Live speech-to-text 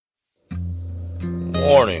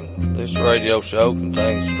Warning, this radio show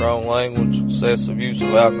contains strong language, excessive use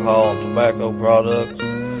of alcohol and tobacco products,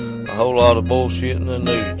 a whole lot of bullshitting and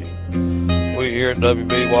nudity. We here at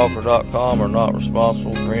WBWalker.com are not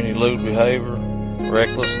responsible for any lewd behavior,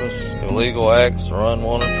 recklessness, illegal acts, or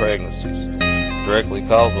unwanted pregnancies directly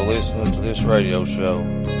caused by listening to this radio show.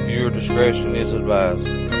 Viewer discretion is advised.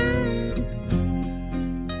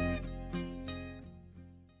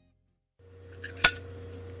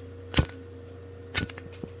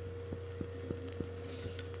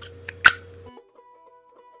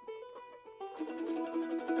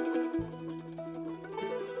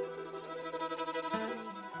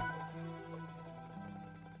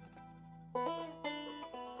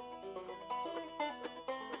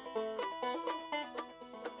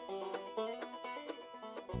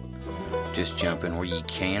 Just jump in where you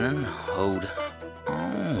can and hold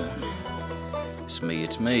on.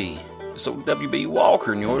 It's me. It's old W.B.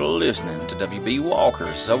 Walker, and you're listening to W.B.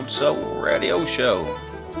 Walker's Old Soul Radio Show.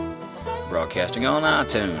 Broadcasting on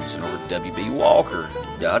iTunes and over at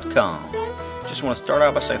WBWalker.com. Just want to start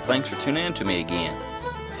out by saying thanks for tuning in to me again.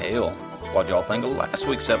 Hell, what'd y'all think of last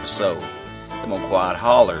week's episode? Them old quiet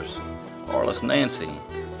hollers, Arliss Nancy,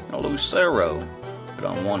 and Lucero put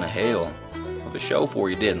on one hell of a show for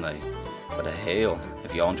you, didn't they? But hell,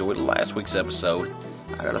 if y'all enjoyed last week's episode,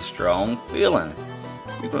 I got a strong feeling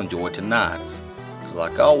you're going to enjoy tonight's. Because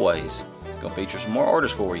like always, I'm going to feature some more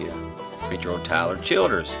artists for you. Feature old Tyler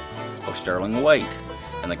Childers, old Sterling Waite,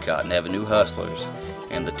 and the Cotton Avenue Hustlers,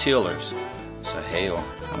 and the Tillers. So hell,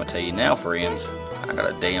 I'm going to tell you now, friends, I got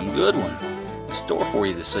a damn good one in store for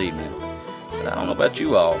you this evening. But I don't know about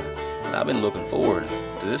you all, but I've been looking forward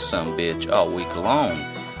to this sumbitch all week long.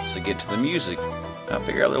 So get to the music. I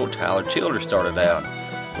figure out little Tyler Childers started out.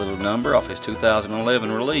 A little number off his 2011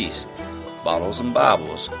 release, Bottles and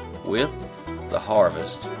Bibles, with The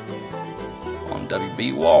Harvest, on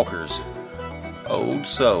W.B. Walker's Old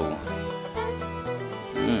Soul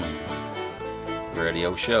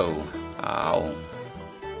Radio Show. Ow.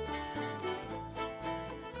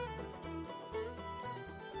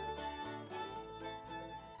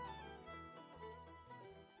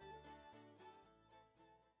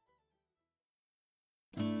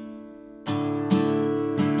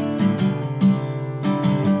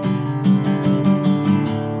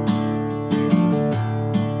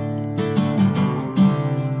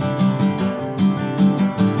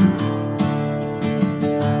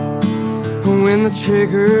 When the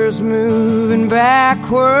trigger's moving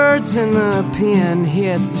backwards and the pin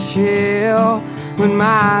hits the shell, when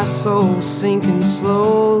my soul's sinking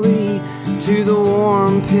slowly to the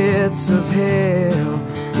warm pits of hell,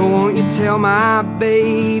 won't you tell my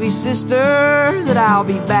baby sister that I'll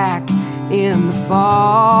be back in the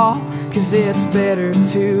fall? 'Cause it's better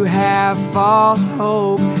to have false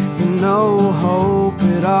hope than no hope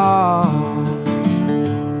at all.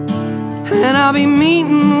 And I'll be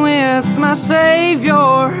meeting with my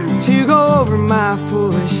Savior to go over my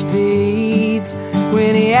foolish deeds.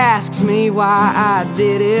 When he asks me why I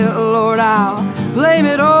did it, Lord, I'll blame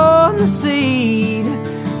it on the seed.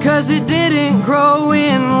 'Cause it didn't grow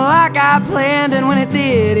in like I planned, and when it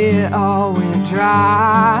did, it all went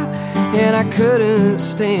dry. And I couldn't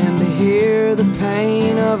stand to hear the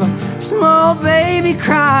pain of a small baby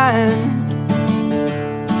crying.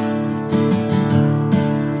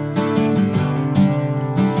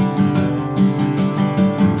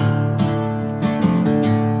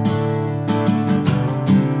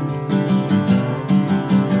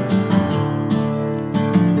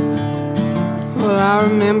 I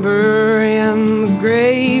remember in the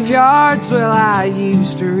graveyards, well, I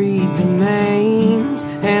used to read the names,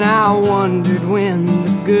 and I wondered when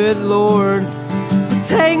the good Lord would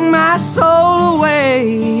take my soul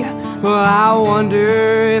away. Well, I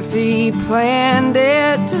wonder if he planned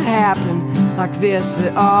it to happen like this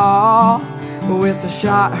at all, with a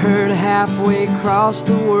shot heard halfway across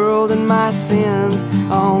the world and my sins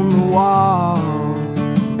on the wall.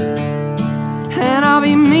 And I'll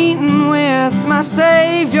be meeting with my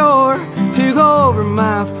Savior to go over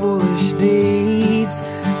my foolish deeds.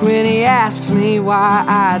 When he asks me why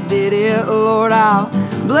I did it, Lord, I'll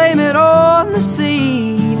blame it on the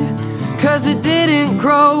seed. 'Cause it didn't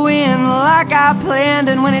grow in like I planned,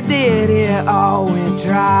 and when it did, it all went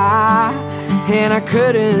dry. And I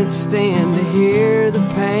couldn't stand to hear the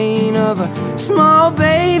pain of a small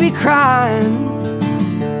baby crying.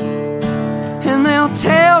 And they'll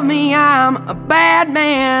tell me I'm a bad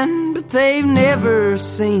man, but they've never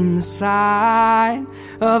seen the side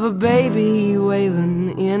of a baby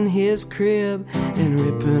wailing in his crib and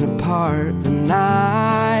ripping apart the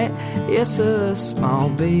night. It's a small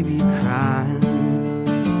baby crying.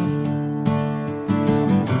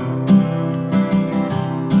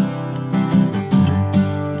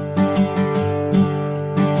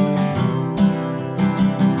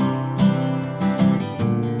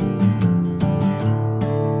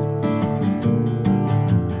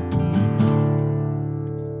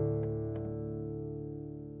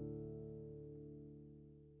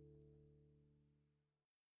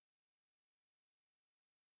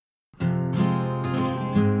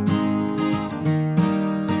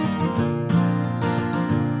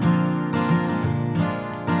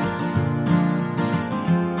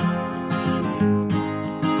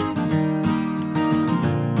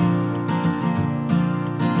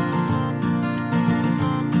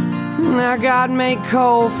 God made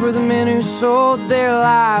coal for the men who sold their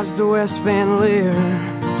lives to West Van Leer.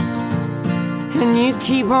 And you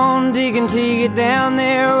keep on digging till you get down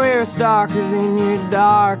there where it's darker than your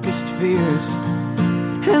darkest fears.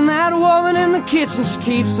 And that woman in the kitchen, she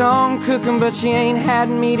keeps on cooking, but she ain't had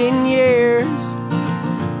meat in years.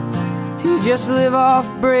 You just live off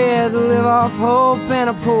bread, live off hope, and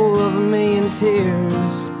a pool of 1,000,000 tears.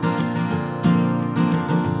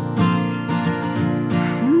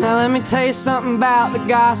 Now let me tell you something about the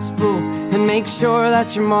gospel, and make sure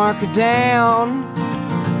that you mark it down.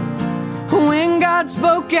 When God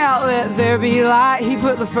spoke out, let there be light, He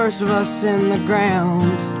put the first of us in the ground.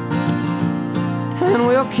 And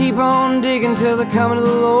we'll keep on digging till the coming of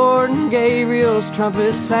the Lord and Gabriel's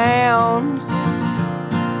trumpet sounds.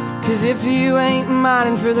 'Cause if you ain't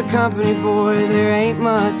mining for the company, boy, there ain't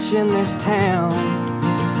much in this town.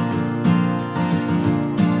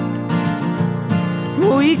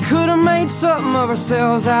 We could have made something of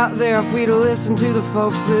ourselves out there if we'd have listened to the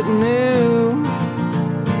folks that knew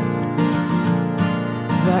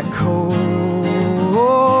that coal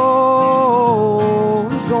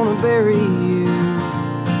is gonna bury you.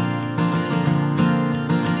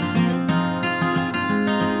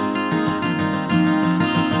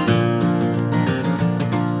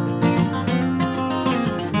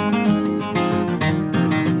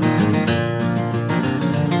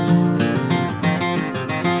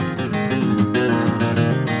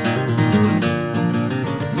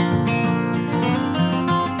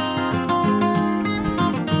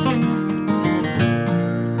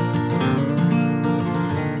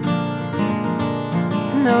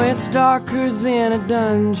 It's darker than a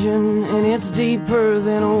dungeon, and it's deeper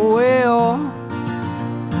than a well.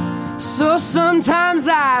 So sometimes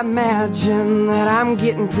I imagine that I'm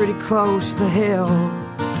getting pretty close to hell.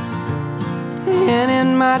 And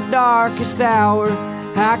in my darkest hour,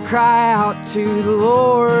 I cry out to the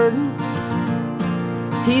Lord.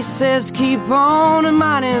 He says, keep on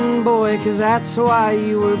mining, boy, 'cause that's why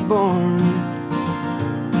you were born.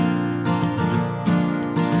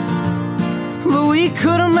 We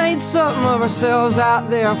could have made something of ourselves out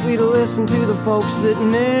there if we'd have listened to the folks that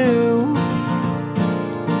knew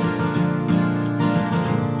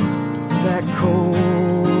that coal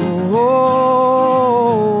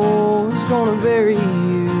is gonna bury you.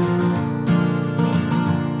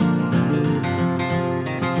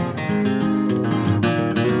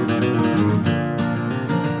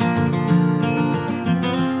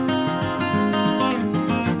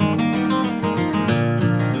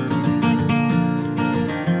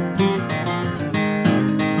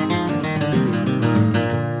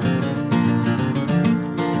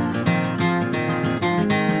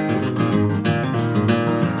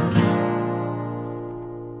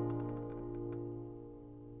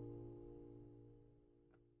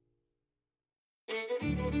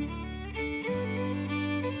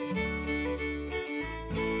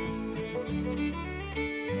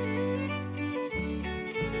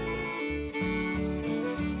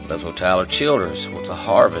 That's what Tyler Childers with The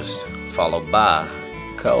Harvest, followed by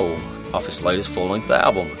Cole off his latest full-length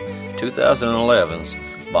album, 2011's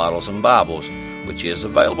Bottles and Bibles, which is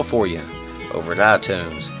available for you over at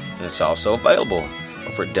iTunes, and it's also available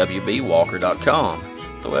over at WBWalker.com,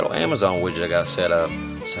 the little Amazon widget I got set up.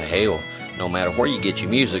 So hell, no matter where you get your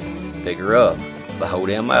music, pick her up. The whole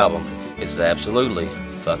damn album is absolutely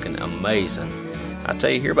fucking amazing. I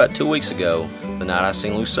tell you, here about 2 weeks ago, the night I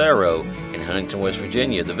seen Lucero in Huntington, West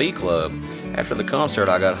Virginia at the V Club, after the concert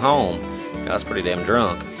I got home. I was pretty damn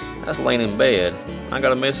drunk. I was laying in bed. I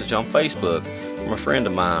got a message on Facebook from a friend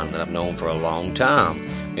of mine that I've known for a long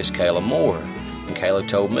time, Miss Kayla Moore. And Kayla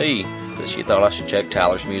told me that she thought I should check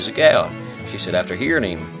Tyler's music out. She said after hearing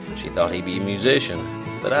him, she thought he'd be a musician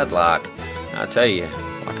that I'd like. I tell you,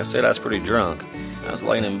 like I said, I was pretty drunk. I was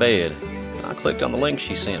laying in bed, and I clicked on the link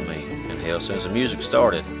she sent me. And hell, as soon as the music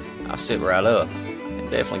started, I sit right up. It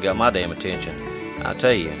definitely got my damn attention. I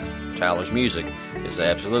tell you, Tyler's music is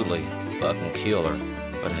absolutely fucking killer.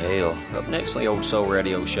 But hell, up next on the Old Soul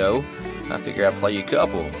Radio Show, I figure I'd play you a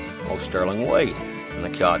couple. Old Sterling Waite and the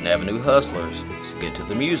Cotton Avenue Hustlers. So get to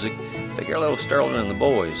the music, figure a little Sterling and the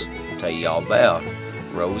boys. Tell you all about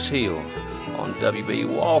Rose Hill on WB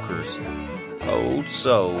Walker's Old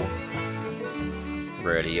Soul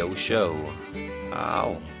Radio Show.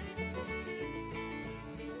 Ow.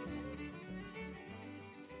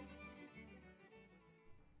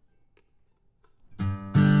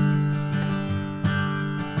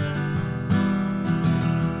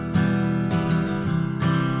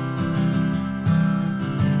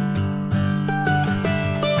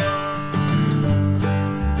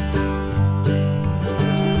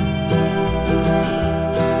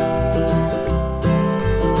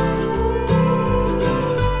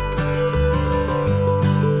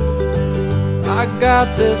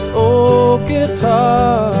 got this old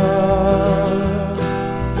guitar.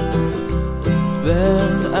 It's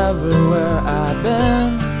been everywhere I've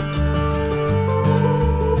been,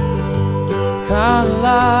 kinda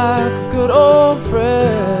like a good old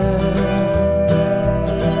friend.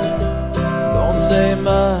 Don't say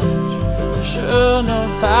much, sure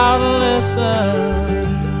knows how to listen.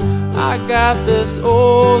 I got this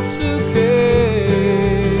old suitcase,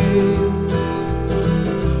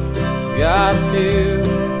 it's got a few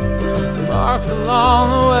marks along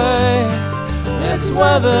the way. It's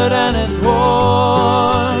weathered and it's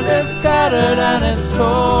worn, it's tattered and it's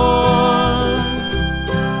torn,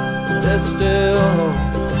 but it still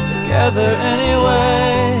holds together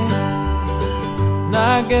anyway. And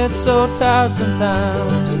I get so tired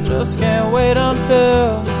sometimes, I just can't wait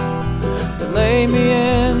until they lay me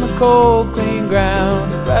in the cold, clean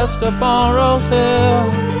ground, rest up on Rose Hill.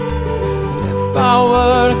 And if I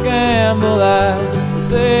were to gamble, I'd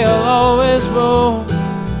say I'll always roam,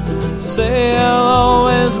 say I'll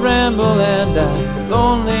always ramble and die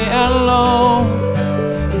lonely and alone.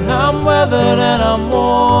 And I'm weathered and I'm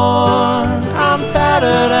worn, I'm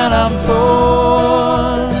tattered and I'm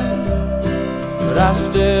torn, but I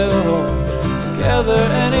still hold together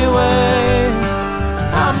anyway.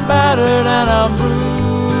 I'm battered and I'm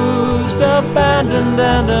bruised, abandoned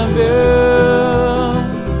and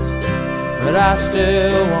abused, but I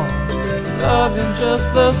still want to love you just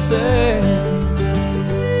the same.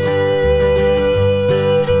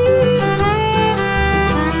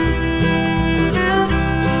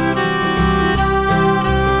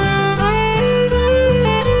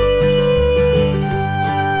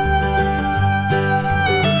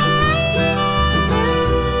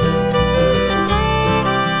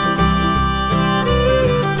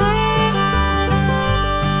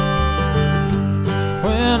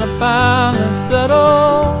 Finally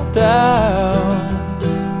settle down,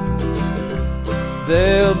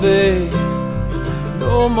 there'll be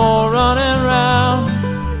no more running round.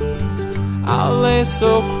 I'll lay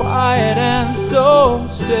so quiet and so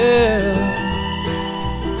still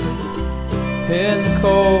in the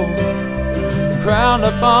cold, crowned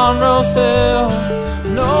up on Rose Hill.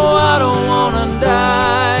 No, I don't wanna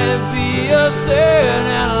die, be a sin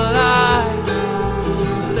and a lie,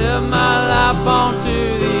 live my life on to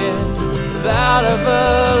the end without ever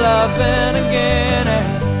loving again.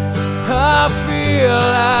 And I feel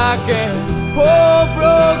like a whole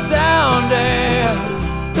broke down dam.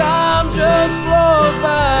 Time just flows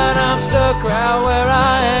by and I'm stuck right where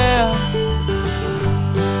I am.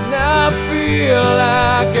 And I feel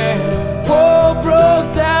like a whole broke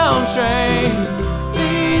down train.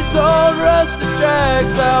 These old rusted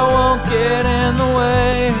tracks, I won't get in the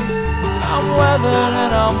way. I'm weathered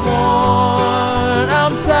and I'm worn,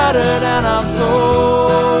 I'm tattered and I'm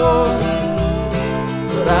torn,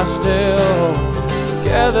 but I still hold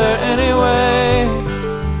together anyway.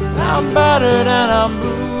 I'm battered and I'm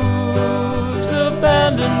bruised,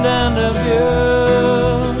 abandoned and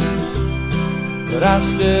abused, but I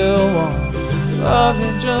still want to love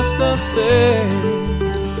you just the same.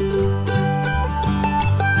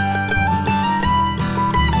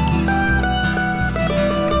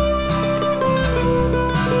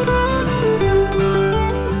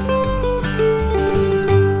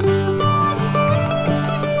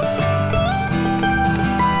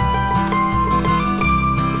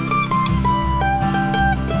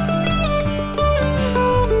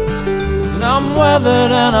 I'm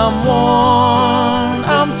weathered and I'm worn,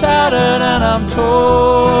 I'm tattered and I'm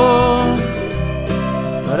torn,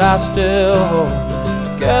 but I still hold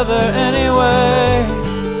together anyway.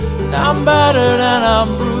 And I'm battered and I'm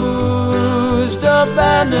bruised,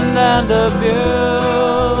 abandoned and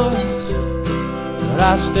abused, but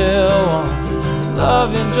I still want to love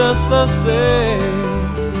you just the same.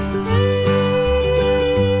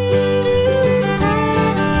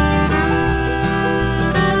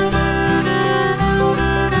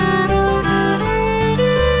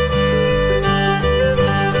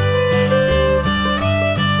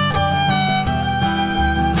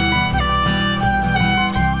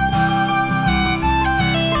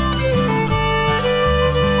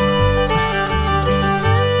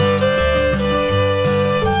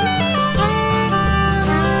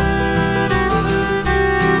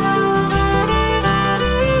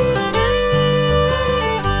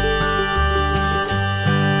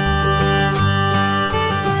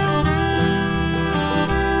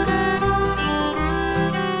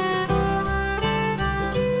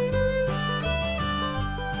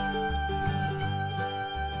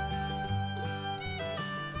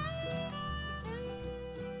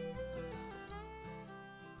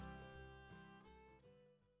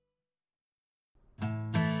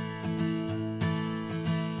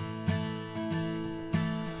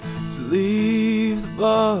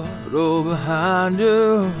 bottle behind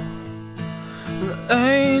you. The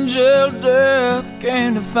angel of death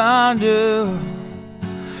came to find you.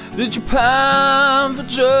 Did you pine for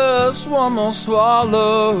just one more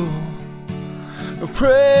swallow? Or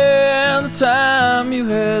pray in the time you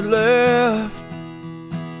had left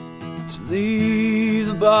to leave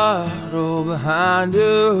the bottle behind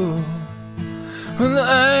you? When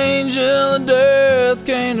the angel of death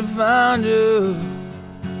came to find you,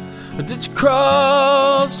 or did you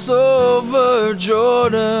cross over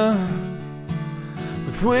Jordan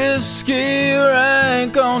with whiskey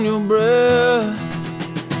rank on your breath?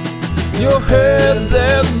 In your head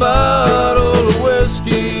there's a bottle of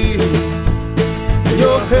whiskey. In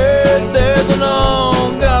your head there's an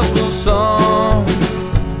old gospel song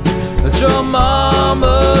that your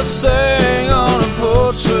mama sang on a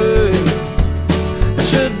portrait. And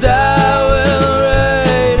she died with the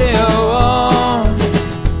radio on.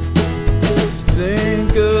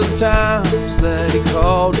 Think of the times that he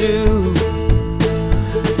called you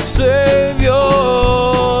to save your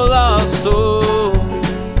lost soul,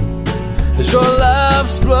 as your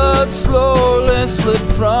life's blood slowly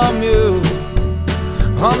slipped from you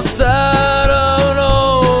on the side of an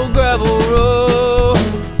old gravel road.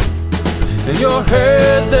 In your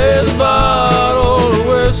head there's a bottle of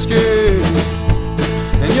whiskey.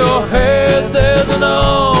 In your head there's an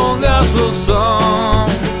old gospel song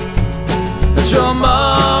that your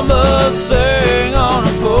mama sang on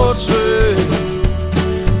a portrait.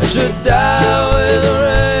 And she died with the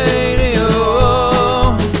radio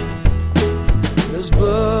on. There's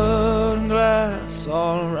blood and glass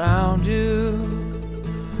all around you.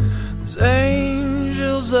 There's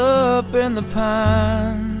angels up in the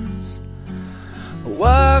pines, a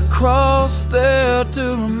white cross there to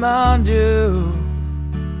remind you.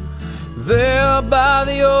 There by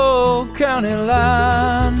the old county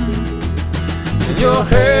line. In your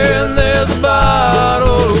hand there's a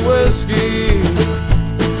bottle of whiskey.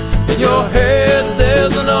 In your head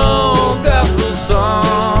there's an old gospel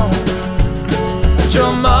song that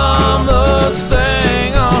your mama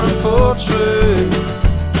sang on a portrait.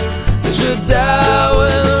 And she died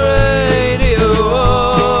with the radio on.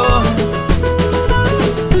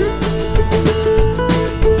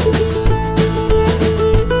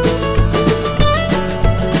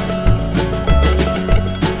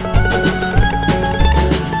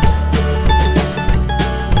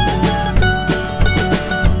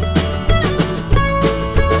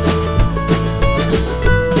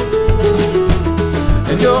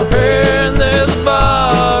 In your hand there's a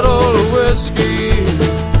bottle of whiskey.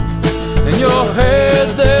 In your head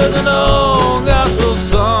there's an old gospel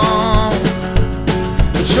song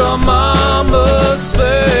that your mama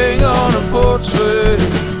sang on a portrait.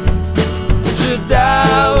 She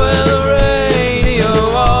died with the radio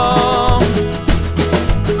on.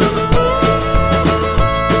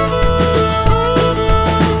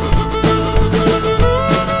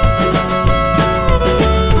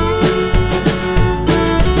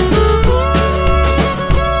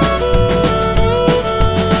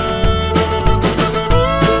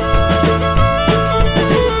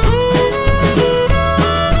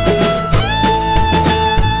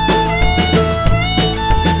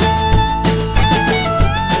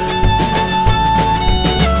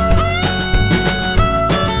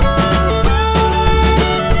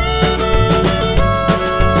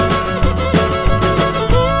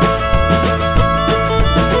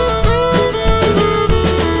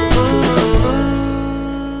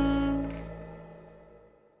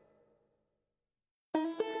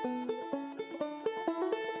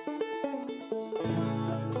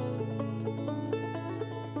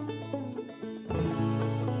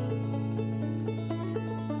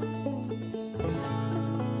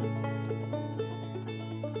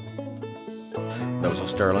 Those are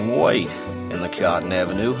Sterling Waite and the Cotton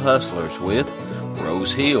Avenue Hustlers with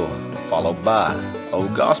Rose Hill, followed by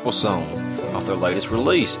Old Gospel Song off their latest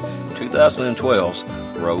release, 2012's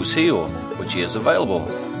Rose Hill, which is available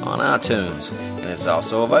on iTunes, and it's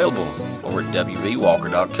also available over at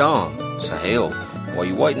WBWalker.com. So hell, what are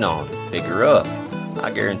you waiting on? Pick her up.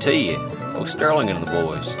 I guarantee you, old Sterling and the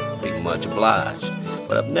boys be much obliged.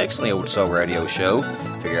 But up next in the Old Soul Radio Show,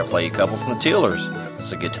 figure I'll play a couple from the Tillers.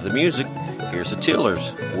 So get to the music. Here's the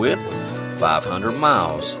Tillers with 500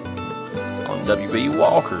 Miles on WB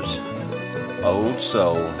Walker's Old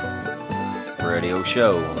Soul Radio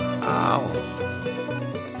Show. Ow.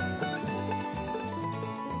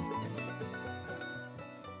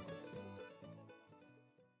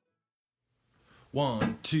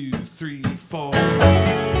 1, 2, 3, 4.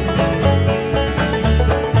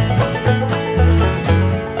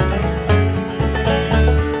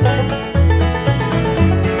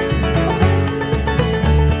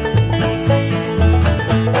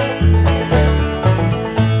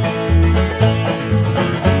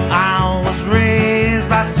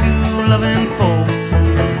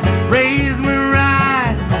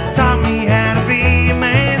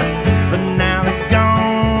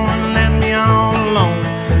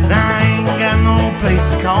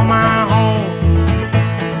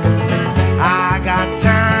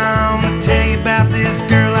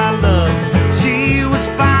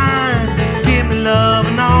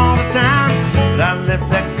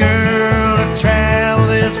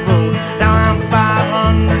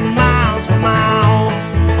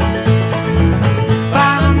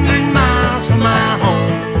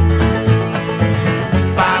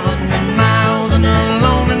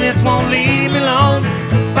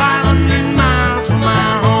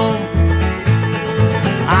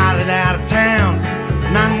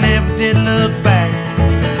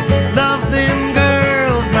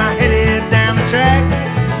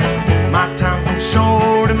 My time's gone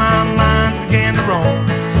short and my mind's began to roam.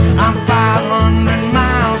 I'm 500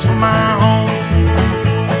 miles from my home.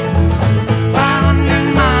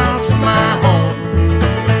 500 miles from my home.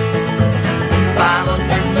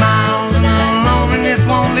 500 miles and the loneliness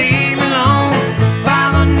won't leave me alone.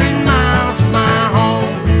 500 miles from my home.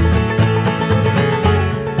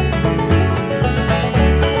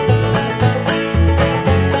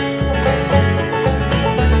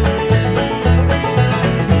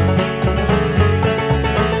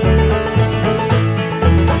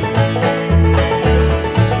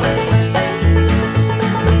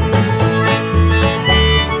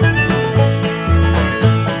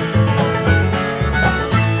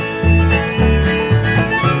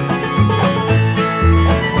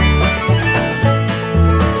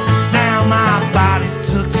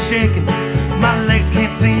 My legs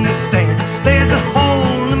can't seem to stand. There's a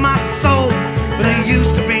hole in my soul, but there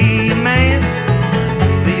used to be a man.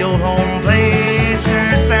 The old home place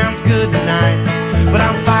sure sounds good tonight, but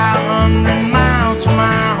I'm 500 miles from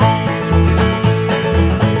my home.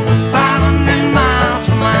 500 miles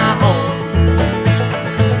from my home.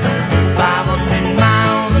 500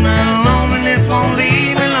 miles and the loneliness won't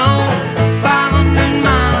leave me alone. 500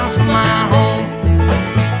 miles from my home.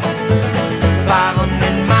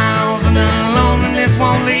 500 miles and the loneliness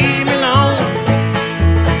won't leave me alone.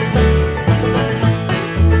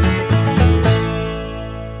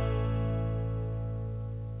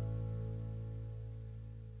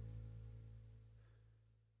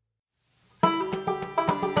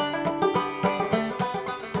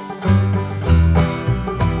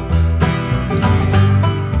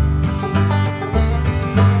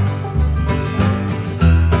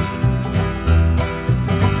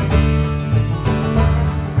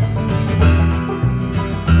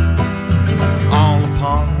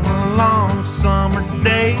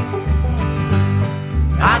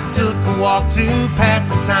 Walk to pass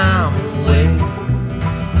the time away.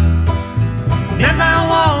 And as I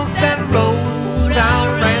walked that road, I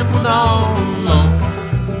rambled all alone,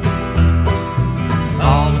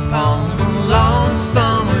 all upon a long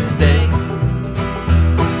summer day.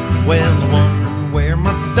 Well, I wonder where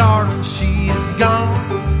my darling, she is gone.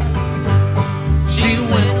 She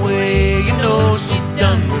went away, you know she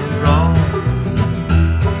done me wrong.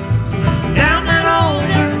 Down that old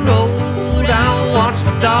dirt road, I watched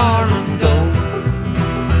my darling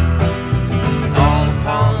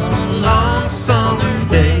summer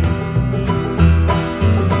day.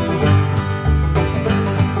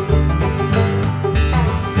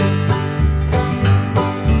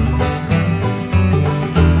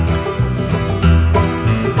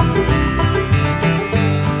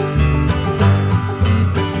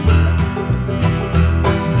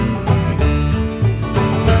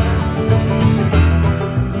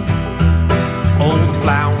 Old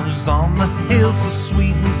flowers on the hills are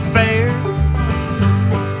sweet and fair,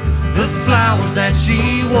 flowers that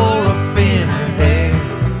she wore up in her hair.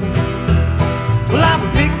 Well, I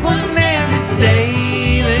pick one every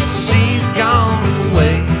day that she's gone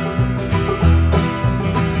away,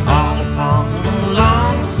 all upon a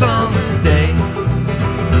long summer day.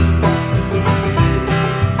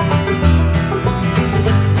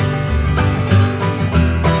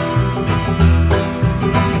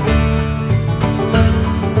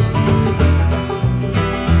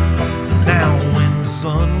 Now when the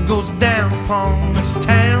sun goes down upon this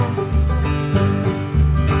town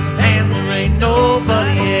and there ain't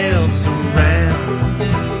nobody else around,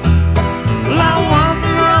 well, I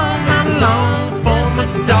wander all night long for my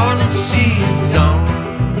darling, she's gone,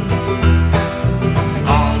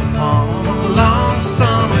 all upon a long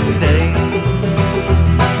summer day.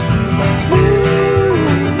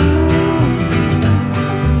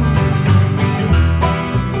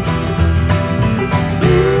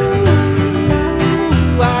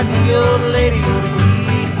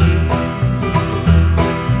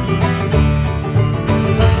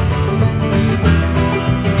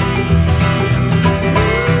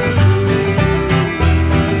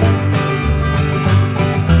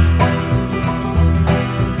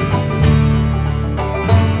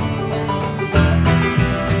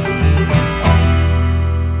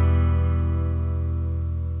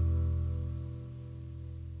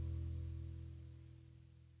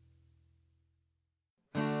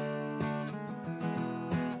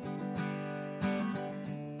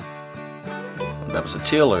 That was the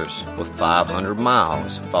Tillers with 500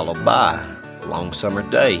 Miles, followed by Long Summer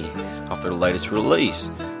Day off their latest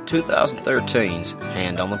release, 2013's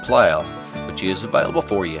Hand on the Plow, which is available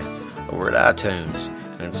for you over at iTunes,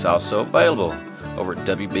 and it's also available over at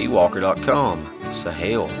WBWalker.com. So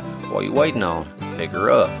hell, what are you waiting on? Pick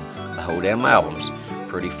her up. The whole damn album's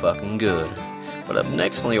pretty fucking good. But up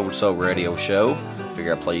next on the Old Soul Radio Show,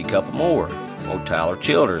 figure I'd play you a couple more. Old Tyler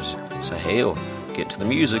Childers. So hell, get to the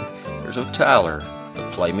music. Here's old Tyler,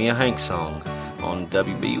 but play me a Hank song on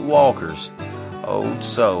WB Walker's Old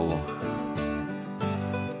Soul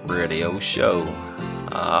Radio Show.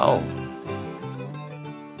 Oh.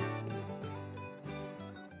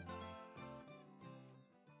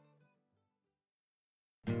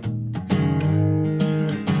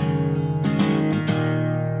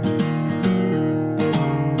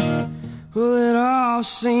 Well, it all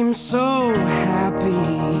seems so happy,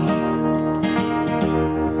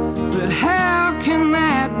 but how can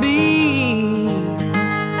that be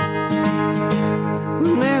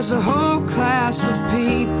when there's a whole class of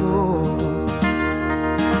people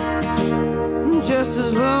just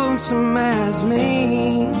as lonesome as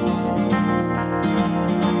me?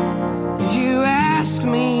 You ask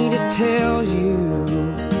me to tell you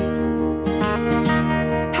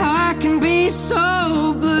how I can be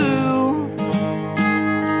so blue,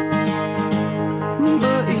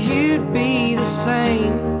 but you'd be the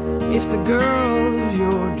same if the girl of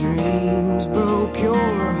your dreams broke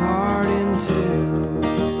your heart in two.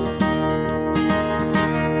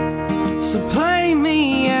 So play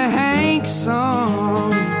me a Hank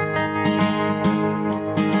song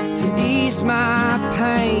to ease my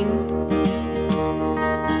pain,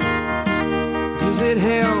 'cause it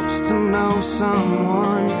helps to know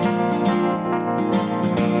someone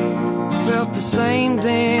felt the same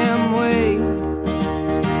damn way.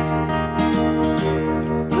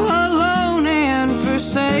 Alone and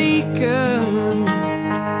forsaken,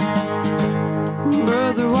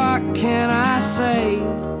 brother, what can I say?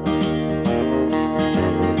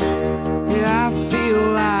 Yeah, I feel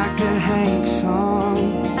like a Hank song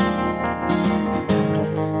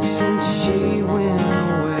since she went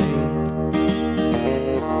away.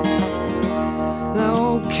 Now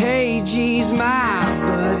old KG's my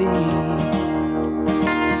buddy,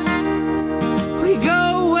 we go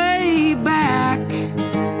way back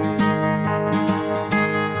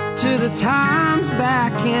to the times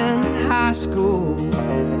back in high school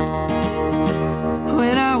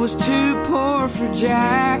when I was too poor for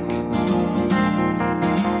Jack.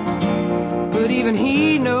 But even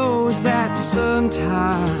he knows that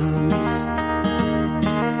sometimes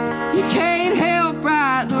you can't help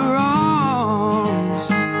right the wrongs.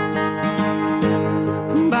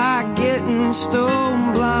 By getting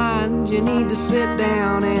stone blind, you need to sit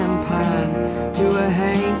down and pine to a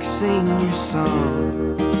Hank Senior song.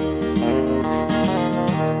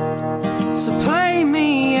 So play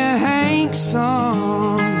me a Hank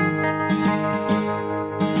song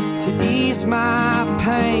to ease my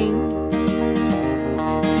pain,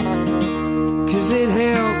 'cause it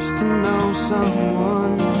helps to know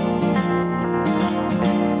someone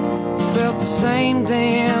felt the same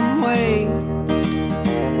damn way.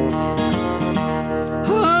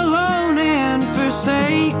 Alone and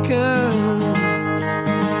forsaken,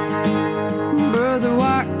 brother,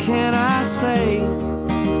 what can I say?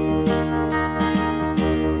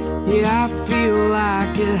 Yeah, I feel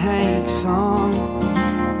like a Hank song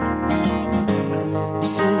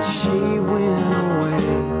since she went away.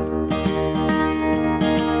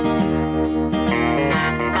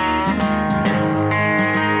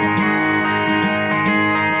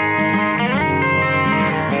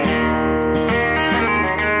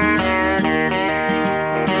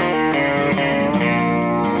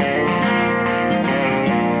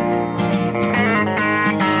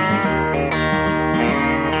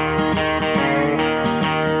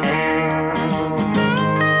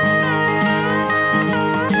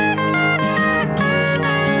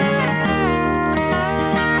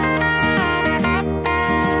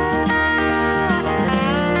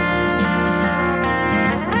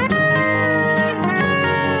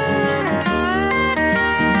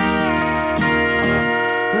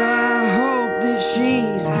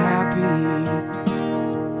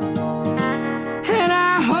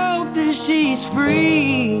 She's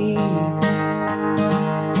free.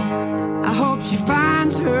 I hope she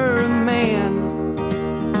finds her a man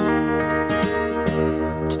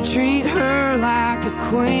to treat her like a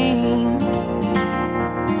queen.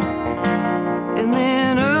 And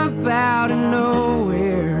then up out of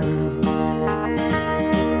nowhere,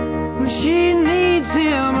 when she needs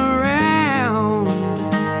him around,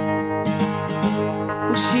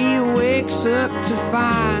 well, she wakes up to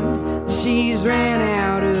find she's ran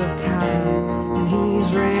out of time and he's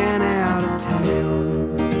ran out of town.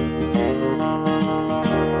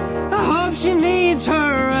 I hope she needs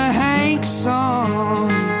her a Hank song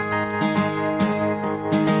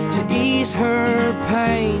to ease her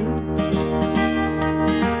pain,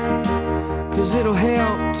 'cause it'll help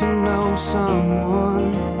to know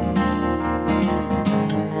someone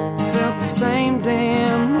felt the same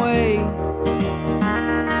damn way.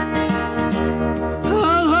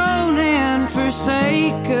 Alone and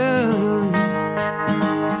forsaken.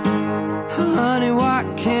 Honey, what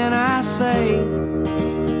can I say?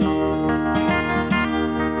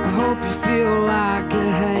 I hope you feel like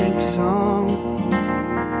a Hank song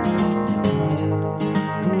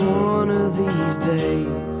one of these days.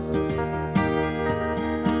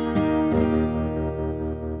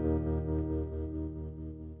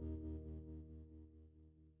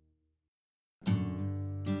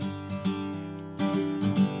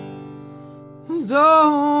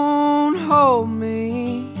 Don't hold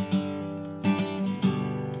me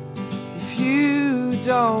if you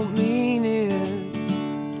don't mean it,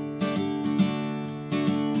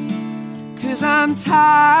 'cause I'm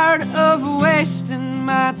tired of wasting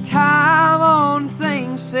my time on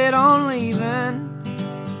things set on leaving.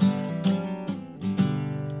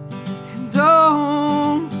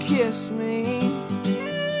 Don't kiss me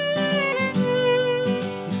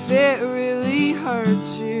if it really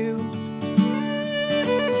hurts you.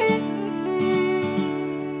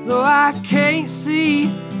 Though I can't see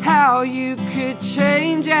how you could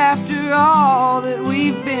change after all that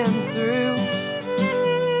we've been through.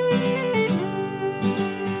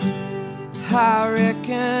 I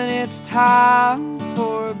reckon it's time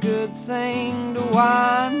for a good thing to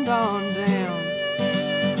wind on down.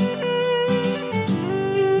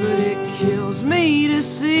 But it kills me to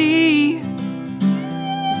see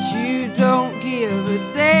that you don't give a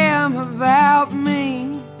damn about me.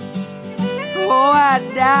 Oh,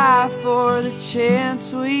 I'd die for the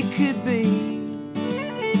chance we could be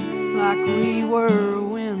like we were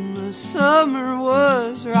when the summer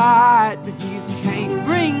was right. But you can't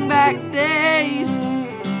bring back days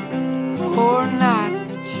or nights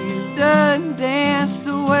that you've done danced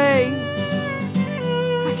away.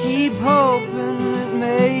 I keep hoping that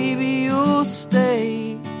maybe you'll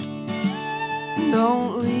stay.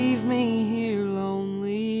 Don't leave me here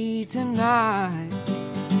lonely tonight.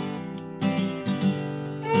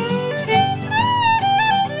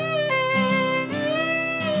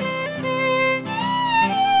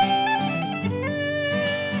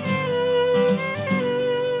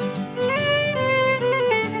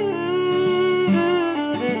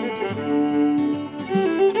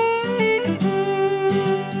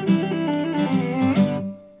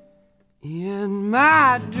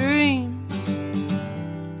 My dreams,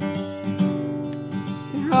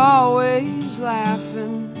 you're always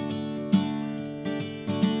laughing,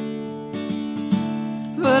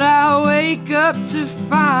 but I wake up to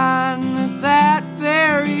find that that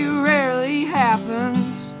very rarely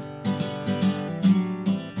happens.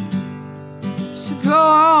 So go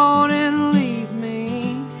on and leave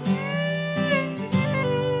me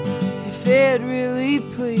if it really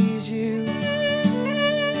please you.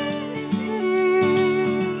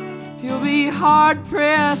 Be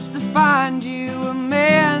hard-pressed to find you a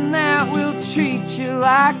man that will treat you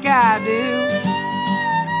like I do.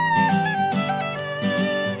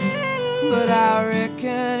 But I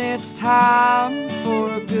reckon it's time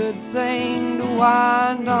for a good thing to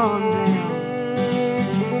wind on down.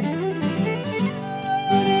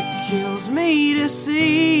 But it kills me to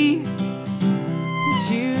see that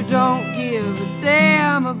you don't give a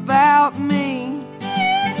damn about me.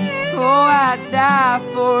 Oh, I'd die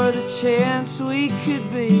for the chance we could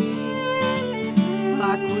be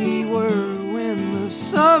like we were when the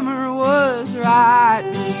summer was right.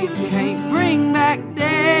 You can't bring back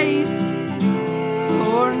days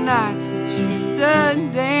or nights that you've done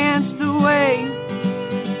danced away.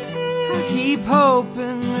 I keep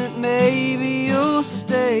hoping that maybe you'll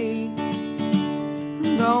stay.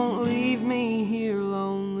 Don't leave me here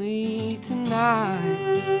lonely tonight.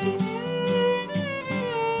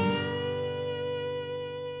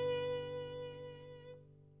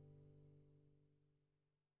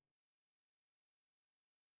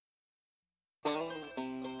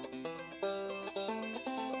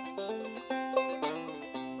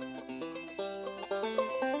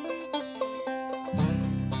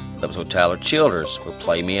 That was what Tyler Childers would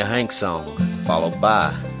play me a Hank song, followed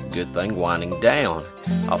by Good Thing Winding Down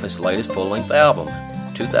off his latest full-length album,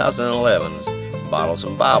 2011's Bottles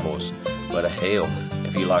and Bibles. But hell,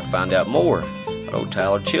 if you'd like to find out more about old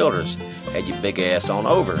Tyler Childers, head your big ass on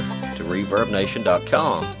over to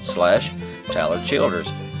ReverbNation.com/Tyler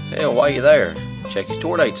Childers. Hell, while you're there, check his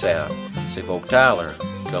tour dates out. See if old Tyler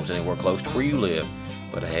comes anywhere close to where you live.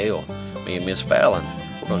 But hell, me and Miss Fallon,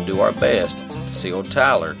 we're going to do our best to see old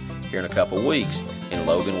Tyler here in a couple weeks in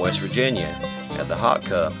Logan, West Virginia at the Hot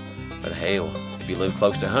Cup. But hell, if you live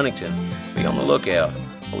close to Huntington, be on the lookout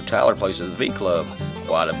Old Tyler plays at the V Club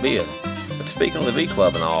quite a bit. But speaking of the V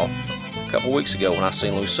Club and all, a couple weeks ago when I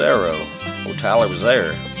seen Lucero, old Tyler was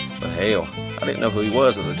there. But hell, I didn't know who he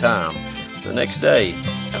was at the time. The next day,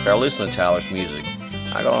 after I listened to Tyler's music,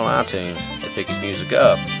 I got on iTunes to pick his music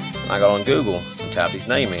up. And I got on Google and typed his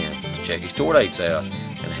name in to check his tour dates out.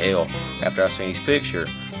 And hell, after I seen his picture,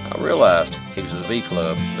 I realized he was at the V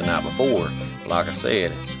Club the night before. Like I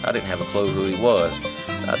said, I didn't have a clue who he was.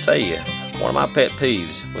 But I tell you, one of my pet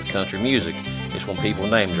peeves with country music is when people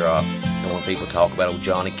name drop and when people talk about old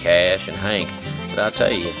Johnny Cash and Hank. But I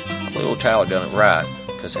tell you, I believe old Tyler done it right.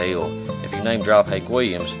 Because hell, if you name drop Hank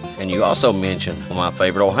Williams and you also mention one of my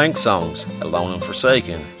favorite old Hank songs, Alone and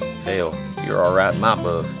Forsaken, hell, you're alright in my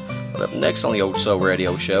book. But up next on the Old Soul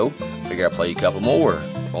Radio Show, figure I'll play you a couple more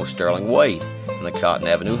from old Sterling Wade and the Cotton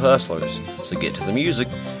Avenue Hustlers. So get to the music.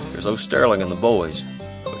 Here's old Sterling and the boys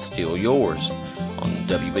with Still Yours on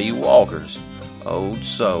WB Walker's Old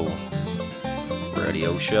Soul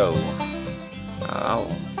Radio Show. Oh.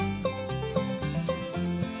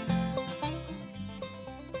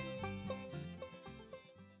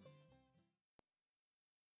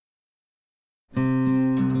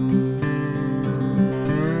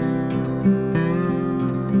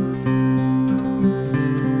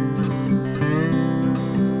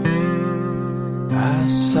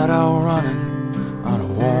 Sat out running on a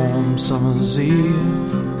warm summer's eve.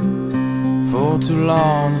 For too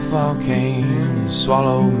long the fog came to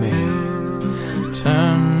swallow me.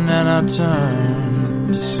 Turned and I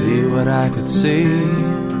turned to see what I could see.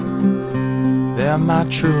 There my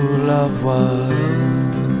true love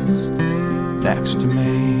was next to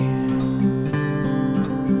me.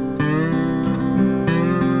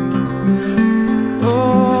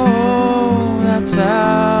 Oh, that's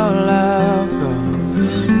how love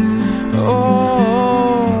goes.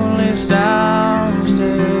 Oh, least I'm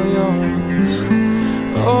still yours.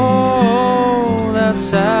 Oh,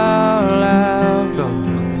 that's how love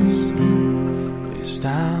goes. Least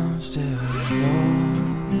I'm still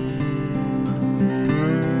yours.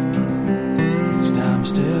 Least I'm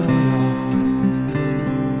still yours.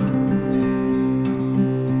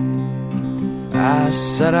 I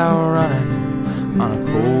set out running on a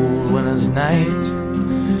cold winter's night.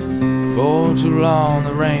 For too long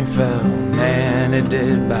the rain fell, man, it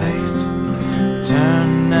did bite.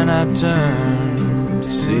 Turned and I turned to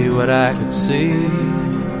see what I could see.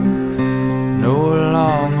 No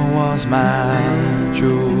longer was my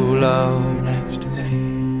true love next to me.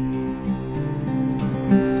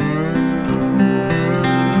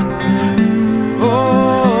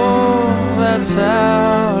 Oh, that's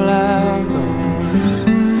how life goes.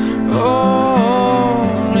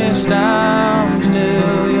 Oh, least I'm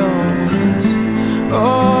still yours.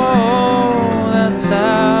 Oh, that's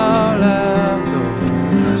how love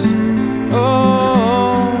goes.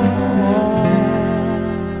 Oh,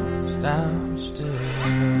 I'm still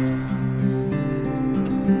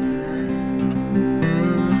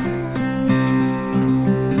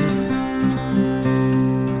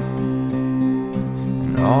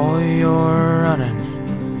and all your running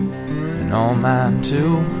and all mine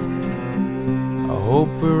too. I hope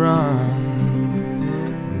we run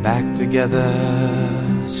back together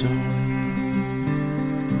soon.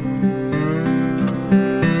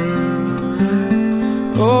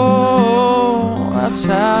 Oh, that's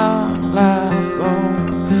how life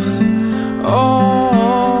goes.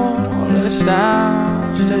 Oh, at least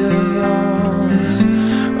I'm still yours.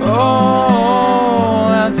 Oh,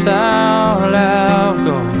 that's how life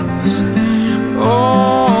goes.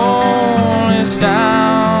 Oh, at least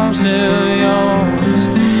I'm still yours.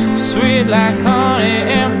 Sweet like honey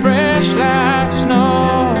and fresh like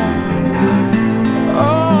snow.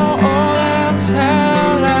 Oh, that's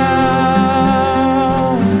how love.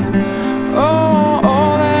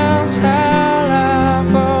 Oh, that's how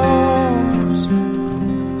life goes.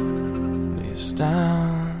 At least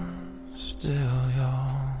I'm still yours.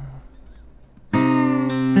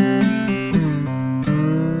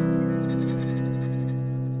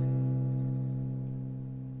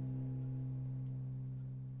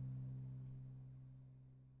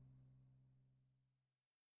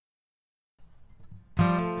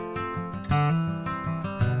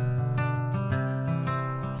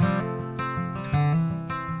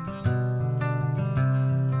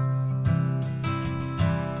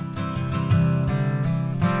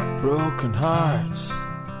 Broken hearts,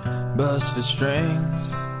 busted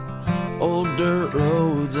strings, old dirt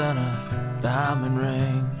roads and a diamond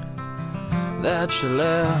ring that you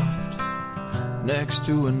left next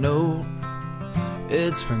to a note.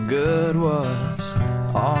 It's been good was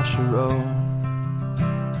all she wrote.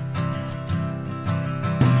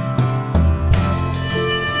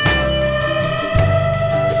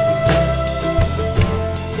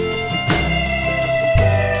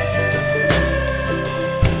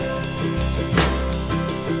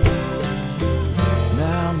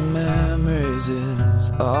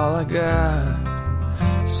 I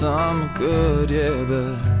got. Some are good, yeah,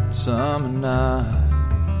 but some are not.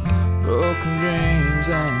 Broken dreams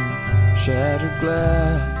and shattered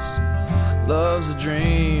glass. Love's a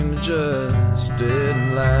dream that just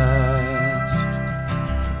didn't last.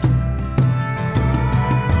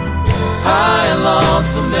 High and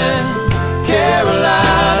lonesome in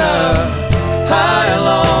Carolina. High and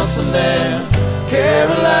lonesome in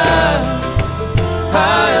Carolina.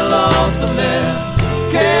 High and lonesome in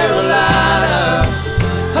Carolina.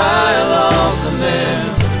 High and lonesome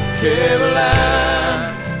in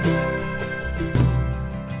Carolina.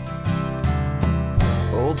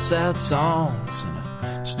 Old South songs and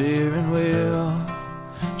a steering wheel.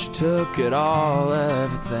 She took it all,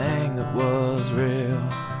 everything that was real.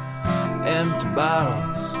 Empty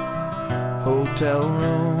bottles, hotel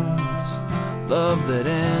rooms, love that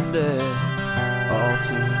ended all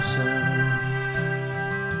too soon.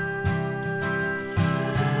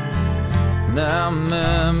 Now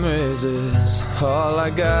memories is all I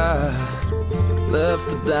got.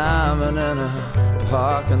 Left a diamond in a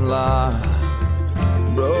parking lot.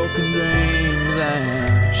 Broken dreams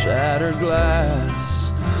and shattered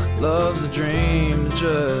glass. Love's a dream that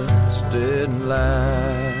just didn't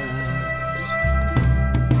last.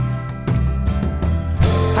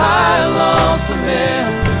 High and lonesome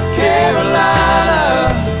in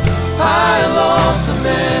Carolina. High and lonesome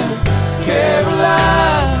in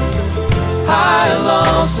Carolina. High and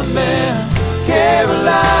lonesome in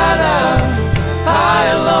Carolina. High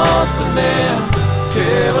and lonesome in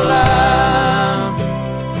Carolina.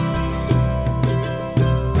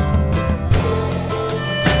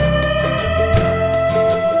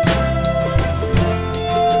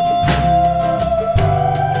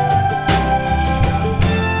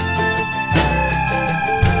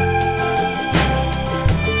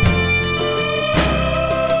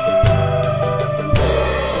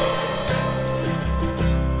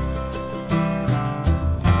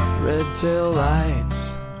 Tail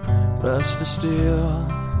lights, rusty steel,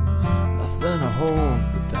 nothing to hold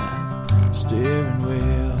but that steering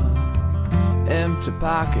wheel. Empty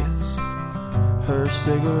pockets, her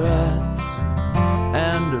cigarettes,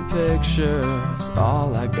 and her pictures,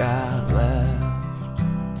 all I got left.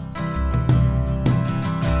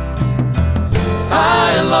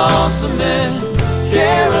 High and lonesome in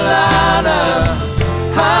Carolina.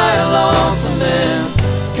 High and lonesome in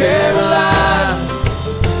Carolina.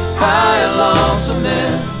 High and lonesome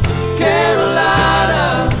in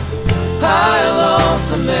Carolina. High and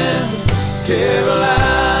lonesome in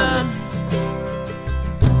Carolina.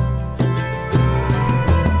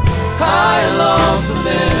 High and lonesome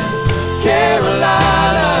in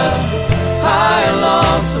Carolina. High and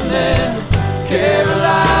lonesome in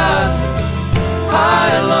Carolina.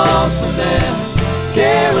 High and lonesome in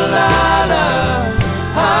Carolina.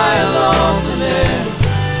 High and lonesome in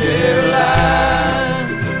Carolina.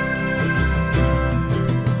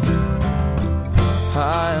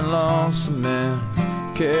 High and lonesome in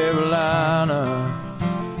Carolina.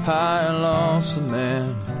 High and lonesome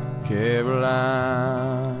in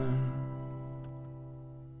Carolina.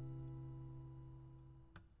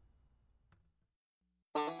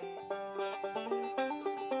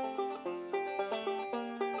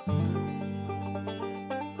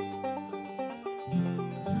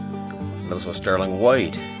 Those were Sterling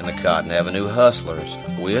Waite and the Cotton Avenue Hustlers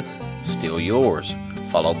with Still Yours,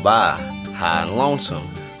 followed by High and Lonesome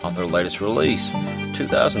off their latest release,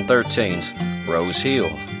 2013's Rose Hill.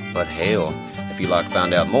 But hell, if you'd like to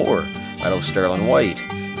find out more about old Sterling Waite,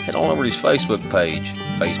 head on over to his Facebook page,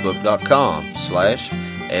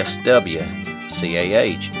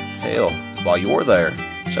 facebook.com/SWCAH. Hell, while you're there,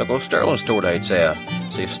 check those Sterling tour dates out.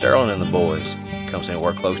 See if Sterling and the boys comes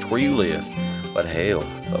anywhere close to where you live. But hell,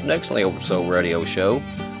 up next on the Old Soul Radio Show,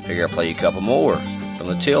 figure I'll play you a couple more from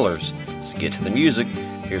the Tillers. So get to the music.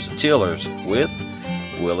 Here's the Tillers with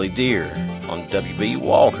Willie Deer on WB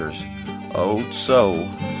Walker's Old Soul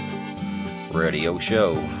Radio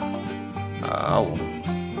Show. Oh.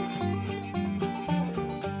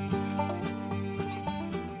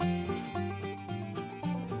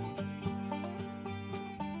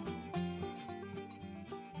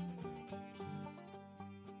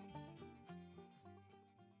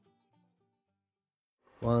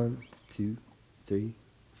 One, two, three,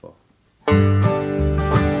 four.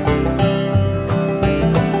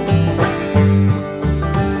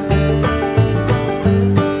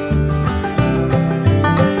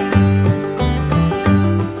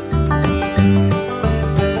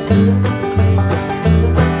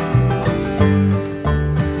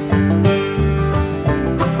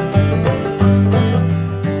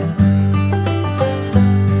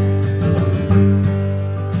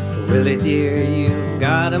 Willie dear, you've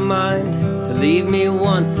got a mind to leave me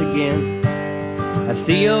once again. I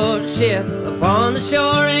see your ship upon the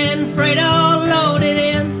shore and freight all loaded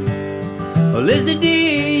in. Well, Lizzie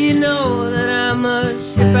dear, you know that I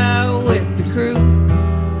must ship out with the crew.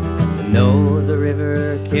 But though the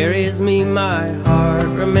river carries me, my heart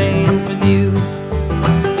remains with you.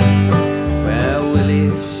 Well,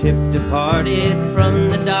 Willie's ship departed from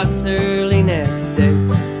the docks early next day.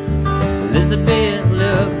 Elizabeth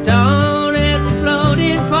looked on as it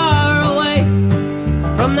floated far away.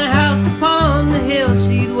 From the house upon the hill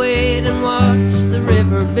she'd wait and watch the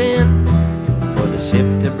river bend for the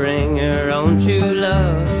ship to bring her own true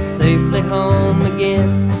love safely home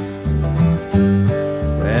again.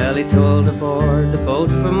 Well, he toiled aboard the boat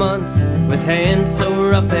for months with hands so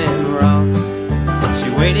rough and raw. She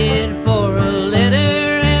waited for a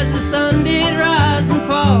letter as the sun did rise and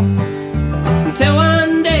fall, until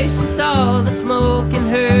one day she saw the smoke and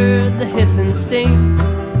heard the hiss and sting.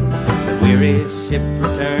 The weary ship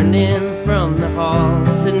returned in from the hall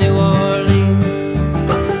to New Orleans.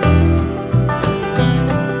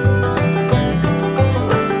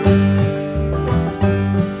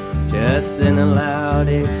 Just then a loud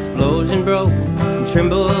explosion broke and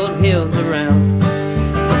trembled hills around.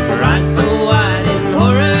 Her eyes so wide in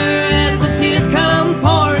horror as the tears come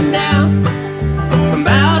pouring down. From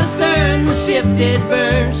bow to stern the ship did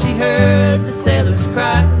burn, she heard the sailors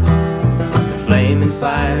cry. The flaming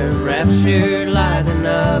fire raptured lighting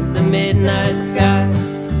up the midnight sky.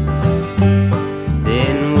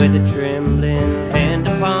 Then with a trembling hand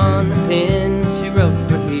upon the pen she wrote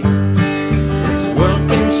for here. This world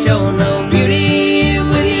can show no beauty,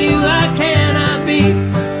 with you I cannot be.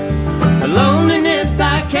 A loneliness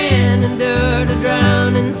I can endure, to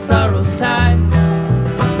drown in sorrow's tide.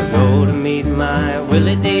 Go to meet my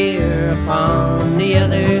Willie dear upon the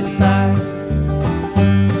other side.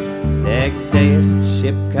 Next day the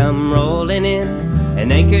ship come rolling in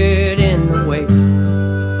and anchored in the wake.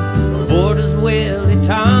 Aboard was Willie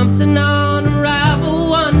Thompson on arrival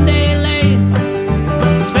one day late.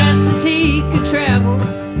 As fast as he could travel,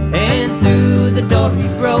 and through the door he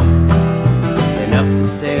broke. And up the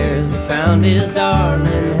stairs he found his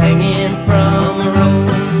darling hanging from a rope.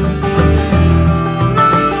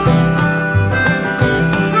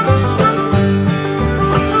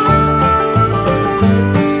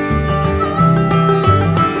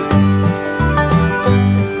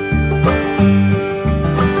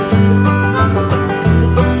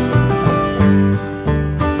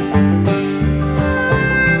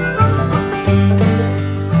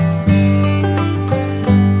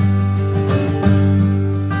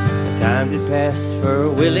 For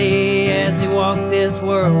Willie as he walked this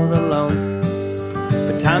world alone,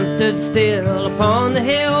 but time stood still upon the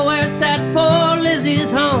hill where sat poor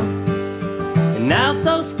Lizzie's home. And now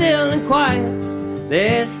so still and quiet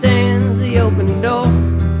there stands the open door,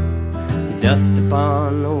 dust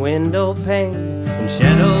upon the window pane and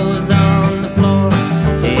shadows on the floor.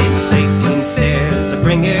 It's 18 stairs to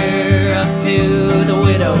bring her up to the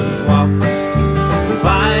widow's walk, and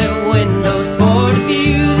 5 windows for to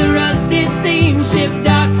view the rusted steamship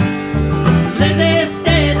dock. Is Lizzie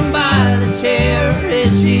standing by the chair?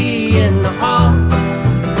 Is she in the hall?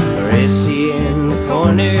 Or is she in the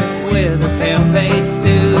corner with her pale face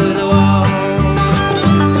to the wall?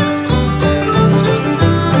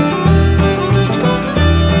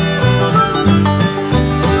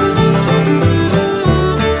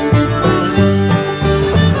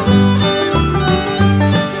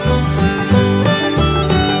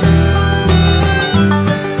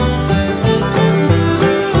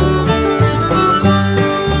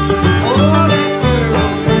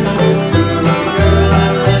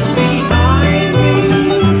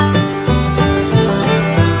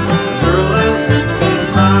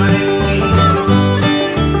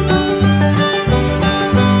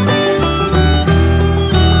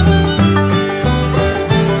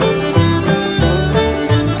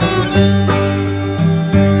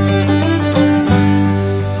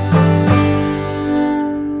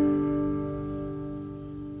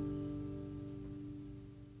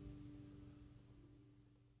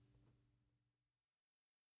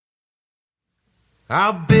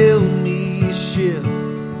 I'll build me a ship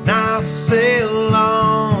and I'll sail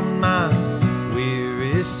on my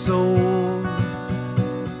weary soul,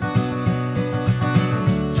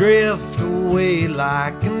 drift away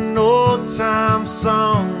like an old time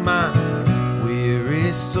song, my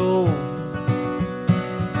weary soul.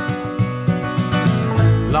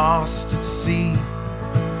 Lost at sea,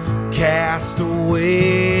 cast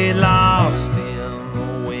away, lost in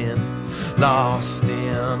the wind, lost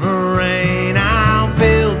in the rain. I'll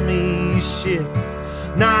build me a ship,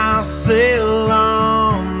 and I'll I'll sail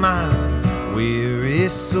on my weary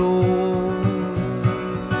soul.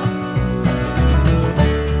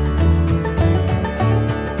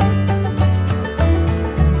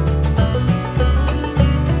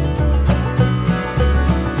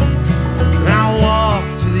 And I'll walk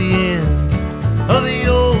to the end of the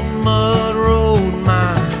old mud road,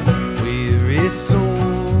 my weary soul,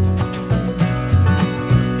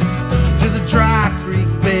 to the dry creek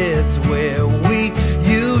beds where we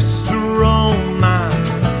used to roam, my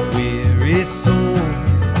weary soul.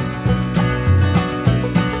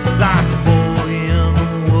 Like a boy in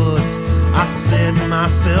the woods, I set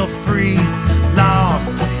myself free,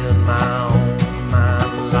 lost in my own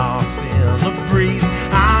mind, lost in the breeze.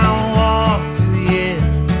 I'll walk to the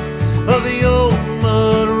end of the old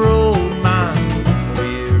mud road, my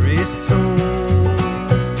weary soul.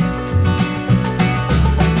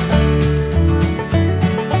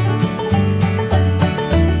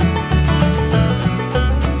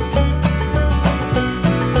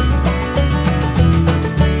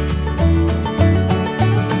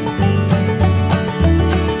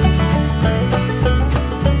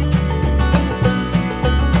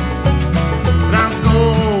 And I'll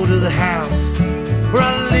go to the house where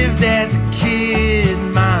I lived as a kid,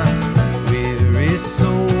 my weary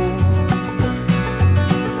soul.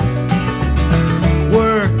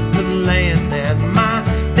 Work the land that my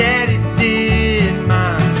daddy did,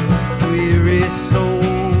 my weary soul.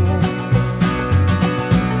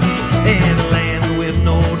 In a land with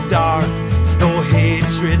no darkness, no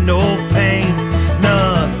hatred, no pain,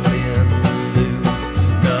 nothing to lose,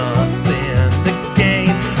 nothing to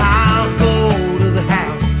gain. I'll go to the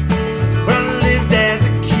house where I lived as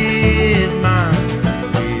a kid, my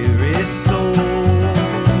weary soul.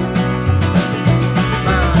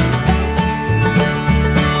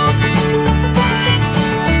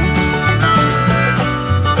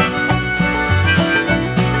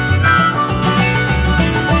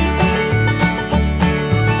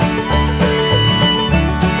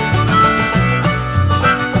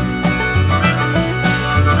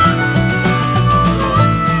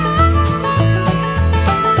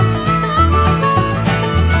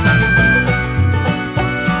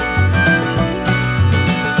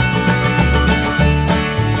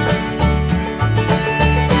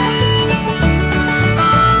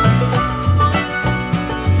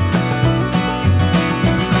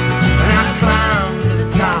 And I climbed to the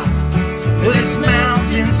top of this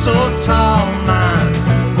mountain so tall, my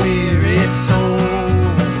weary soul.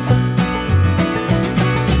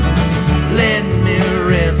 Let me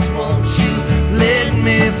rest, won't you let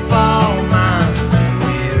me fall, my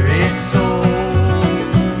weary soul.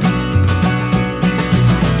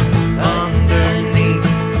 Underneath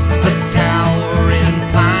the towering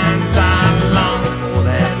pines, I long for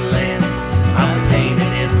that land I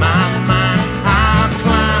painted in my mind. I'll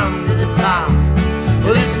climb to the top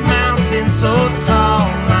of this mountain so tall,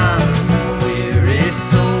 my weary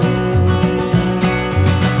soul.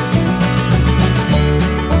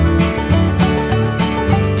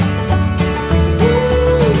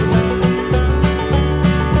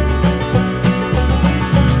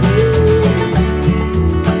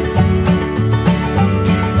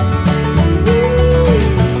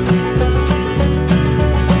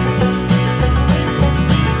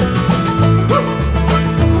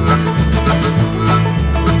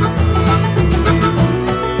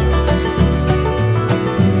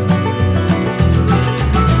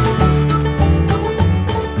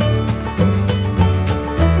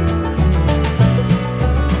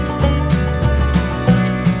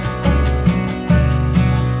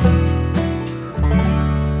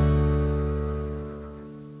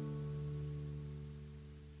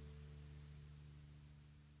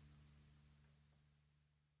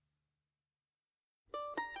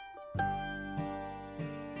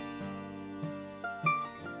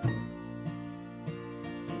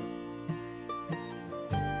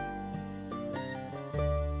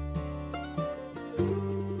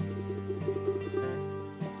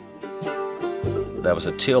 That was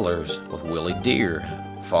the Tillers with Willie Deer,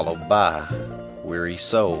 followed by Weary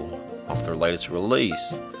Soul off their latest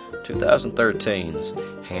release, 2013's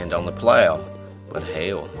Hand on the Plow. But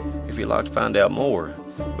hell, if you'd like to find out more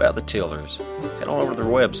about the Tillers, head on over to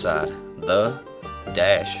their website,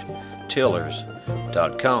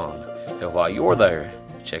 the-tillers.com. And while you're there,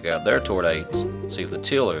 check out their tour dates, see if the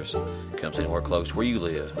Tillers comes anywhere close to where you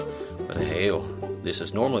live. But hell, this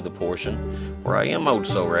is normally the portion where I am Old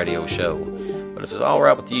Soul Radio Show. But if it's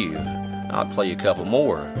alright with you, I'll play you a couple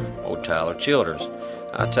more old Tyler Childers.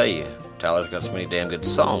 I tell you, Tyler's got so many damn good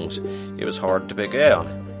songs, it was hard to pick out.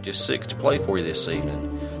 Just 6 to play for you this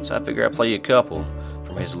evening. So I figure I'll play you a couple from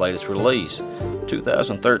from his latest release,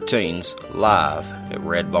 2013's Live at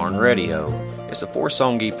Red Barn Radio. It's a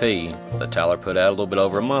 4-song EP that Tyler put out a little bit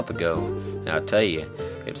over a month ago, and I tell you,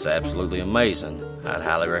 it's absolutely amazing. I'd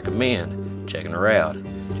highly recommend checking her out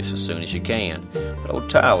just as soon as you can. But old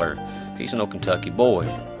Tyler, he's an old Kentucky boy,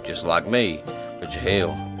 just like me, but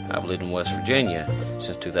hell, I've lived in West Virginia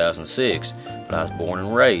since 2006, but I was born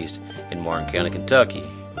and raised in Martin County, Kentucky.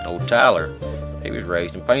 And old Tyler, he was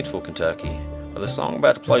raised in Paintsville, Kentucky. Well, the song I'm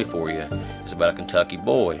about to play for you is about a Kentucky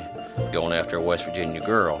boy going after a West Virginia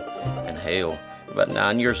girl. And hell, about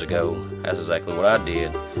 9 years ago, that's exactly what I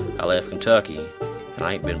did. I left Kentucky, and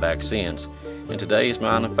I ain't been back since. And today is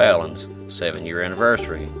mine and Fallon's 7-year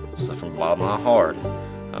anniversary. So from the bottom of my heart,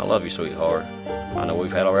 I love you, sweetheart. I know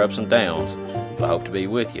we've had our ups and downs, but I hope to be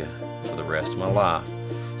with you for the rest of my life.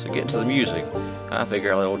 So get into the music. I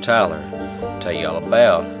figure I'll let old Tyler tell you all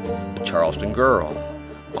about the Charleston Girl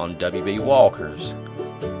on W.B. Walker's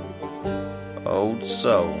Old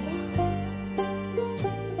Soul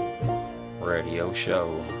radio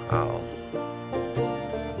show. Oh.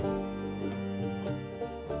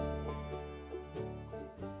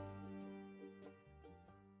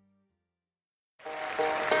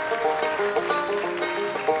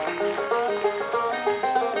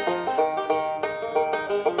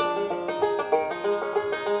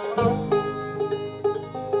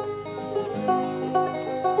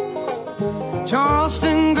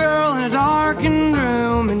 Charleston girl in a darkened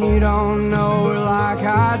room, and you don't know her like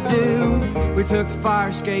I do. We took the fire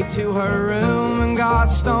escape to her room and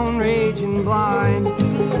got stone raging blind.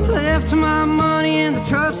 Left my money in the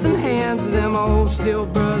trusting hands of them old Steel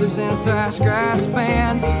brothers in a thrash grass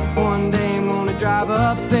band. One day I'm gonna drive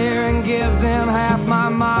up there and give them half my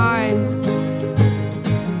mind.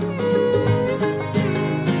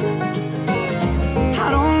 I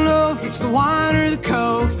don't know if it's the wine or the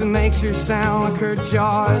coke that makes her sound like her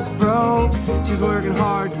jaw is broke. She's working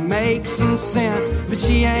hard to make some sense, but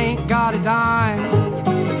she ain't got a dime.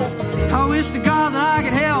 I wish to God that I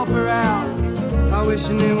could help her out. I wish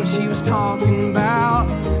I knew what she was talking about.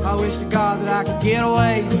 I wish to God that I could get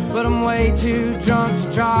away, but I'm way too drunk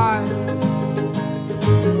to drive.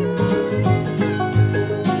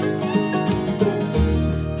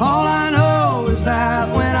 All I know is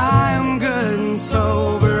that when I am good and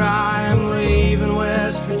sober, I am leaving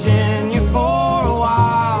West Virginia for a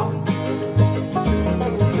while.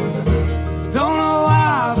 Don't know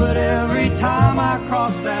why, but every time I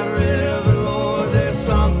cross that river, Lord, there's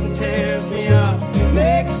something tears me up,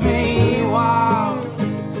 makes me wild.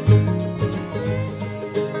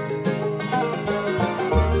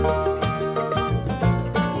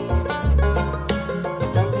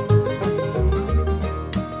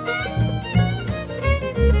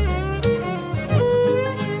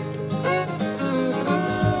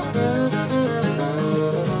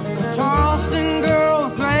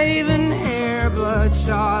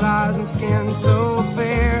 Bloodshot eyes and skin so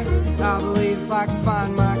fair. I believe if I could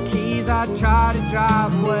find my keys, I'd try to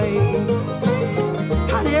drive away.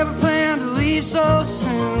 I never planned to leave so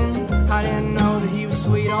soon. I didn't know that he was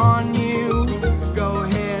sweet on you. Go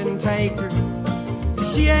ahead and take her,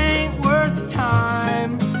 'cause she ain't worth the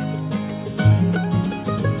time.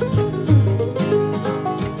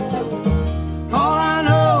 All I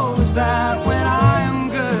know is that when I am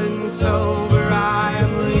good and sober, I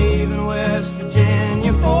am leaving West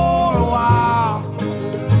Virginia for a while.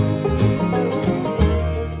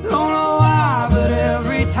 Don't know why, but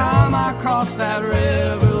every time I cross that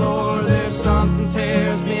river, Lord, there's something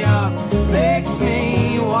tears me up, makes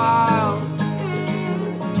me wild.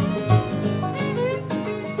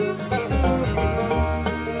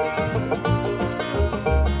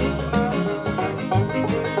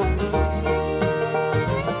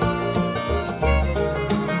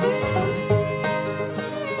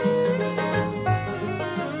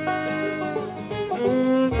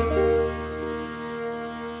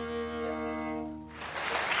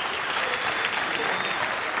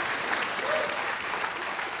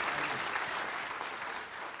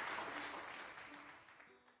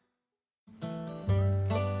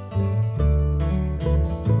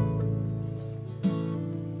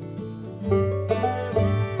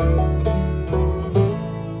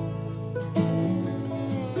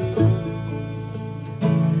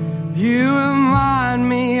 You remind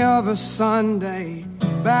me of a Sunday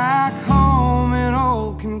back home in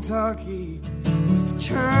old Kentucky, with the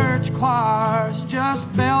church choirs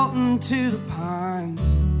just belting to the pines.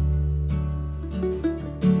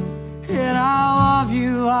 And I love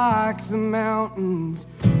you like the mountains,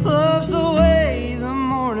 loves the way the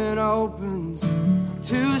morning opens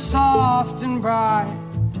to a soft and bright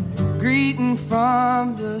greeting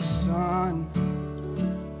from the sun.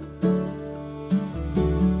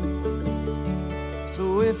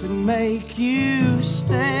 if it'd make you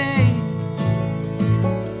stay,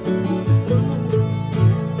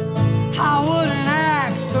 I wouldn't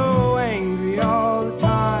act so angry all the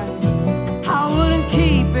time. I wouldn't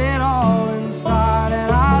keep it all inside, and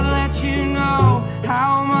I'd let you know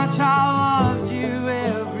how much I loved you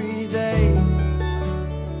every day.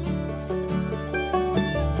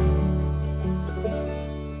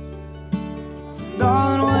 So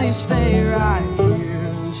darling, will you stay right here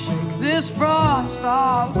and shake this frost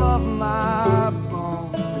off of my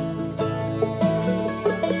bones?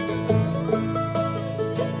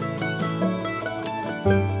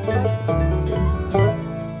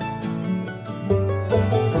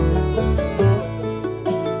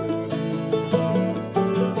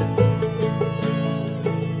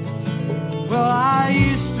 Well, I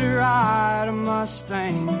used to ride a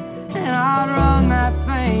Mustang, and I'd run that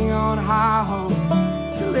thing on high hopes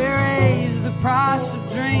till they raised the price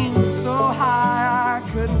of dreams so high I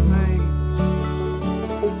couldn't pay.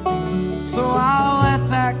 So I let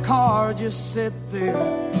that car just sit there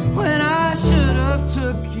when I should have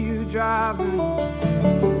took you driving,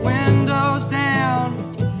 with the windows down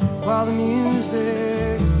while the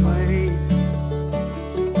music played.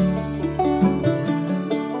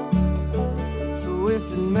 So if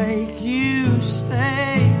it make you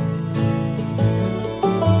stay,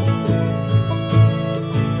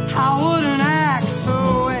 I wouldn't act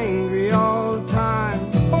so angry all the time.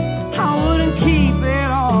 I wouldn't keep it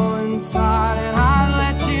all inside, and I'd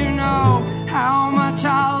let you know how much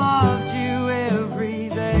I loved you every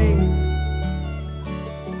day.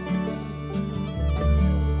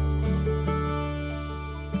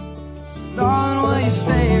 So darling, will you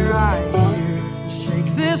stay right here and shake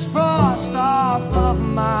this frost off of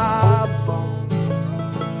my bones?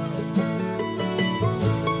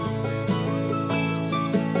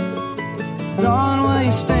 Darling, will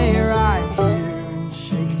you stay right here and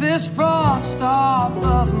shake this frost off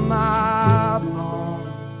of my bones?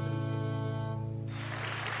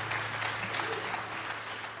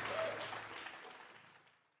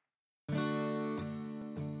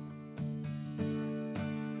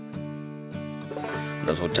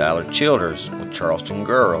 Those were Tyler Childers with Charleston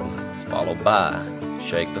Girl, followed by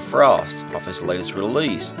Shake the Frost off his latest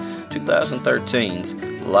release, 2013's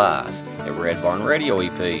Live at Red Barn Radio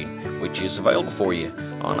EP, which is available for you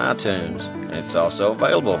on iTunes, and it's also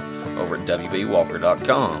available over at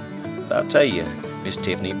WBWalker.com. But I'll tell you, Miss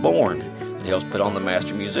Tiffany Bourne, that helps put on the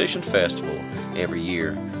Master Musician Festival every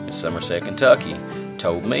year in Somerset, Kentucky,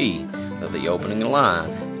 told me that the opening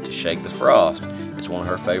line to Shake the Frost is one of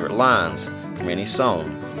her favorite lines from any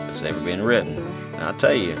song that's ever been written. And I'll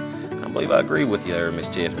tell you, I believe I agree with you there, Miss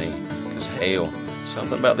Tiffany, because hell,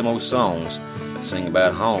 something about them old songs that sing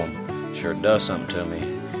about home sure does something to me.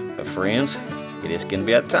 But friends, it is going to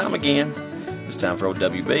be that time again. It's time for old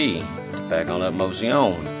WB to pack on up mosey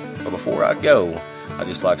on. But before I go, I'd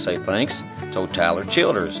just like to say thanks to old Tyler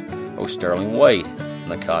Childers, old Sterling Waite,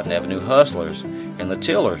 and the Cotton Avenue Hustlers, and the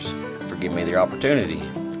Tillers for giving me the opportunity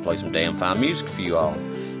to play some damn fine music for you all.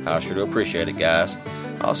 I sure do appreciate it, guys.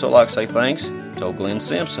 I also like to say thanks to old Glenn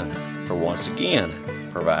Simpson for once again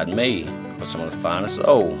providing me with some of the finest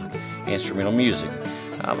old instrumental music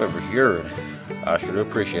I've ever heard. I sure do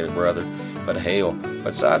appreciate it, brother. But hell,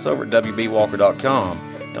 besides over at WBWalker.com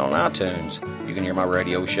and on iTunes, you can hear my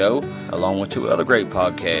radio show along with two other great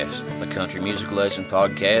podcasts, the Country Music Legend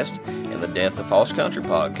Podcast and the Death of False Country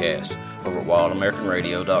Podcast over at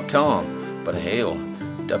WildAmericanRadio.com. But hell,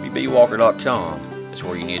 WBWalker.com is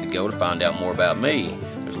where you need to go to find out more about me.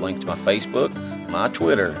 There's links to my Facebook, my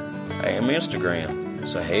Twitter, and Instagram.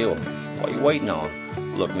 So hell, what are you waiting on?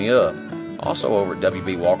 Look me up. Also over at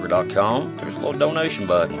WBWalker.com, there's a little donation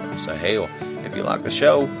button. So hell, if you like the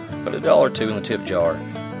show, put $1 or $2 in the tip jar.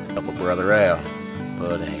 Help a brother out.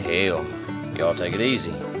 But hell, y'all take it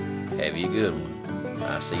easy. Have you a good one.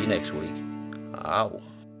 I'll see you next week. Ow.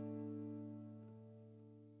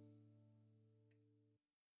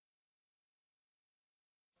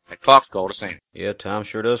 That clock's called us, ain't it? Yeah, time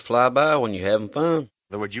sure does fly by when you're having fun.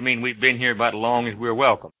 In other words, you mean we've been here about as long as we're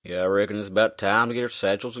welcome? Yeah, I reckon it's about time to get our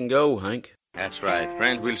satchels and go, Hank. That's right.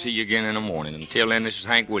 Friends, we'll see you again in the morning. Until then, this is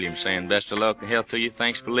Hank Williams saying best of luck and health to you.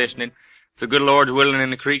 Thanks for listening. If the good Lord's willing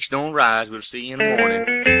and the creeks don't rise, we'll see you in the morning.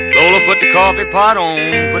 Lola, put the coffee pot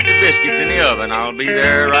on, put the biscuits in the oven. I'll be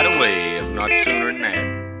there right away, if not sooner than that.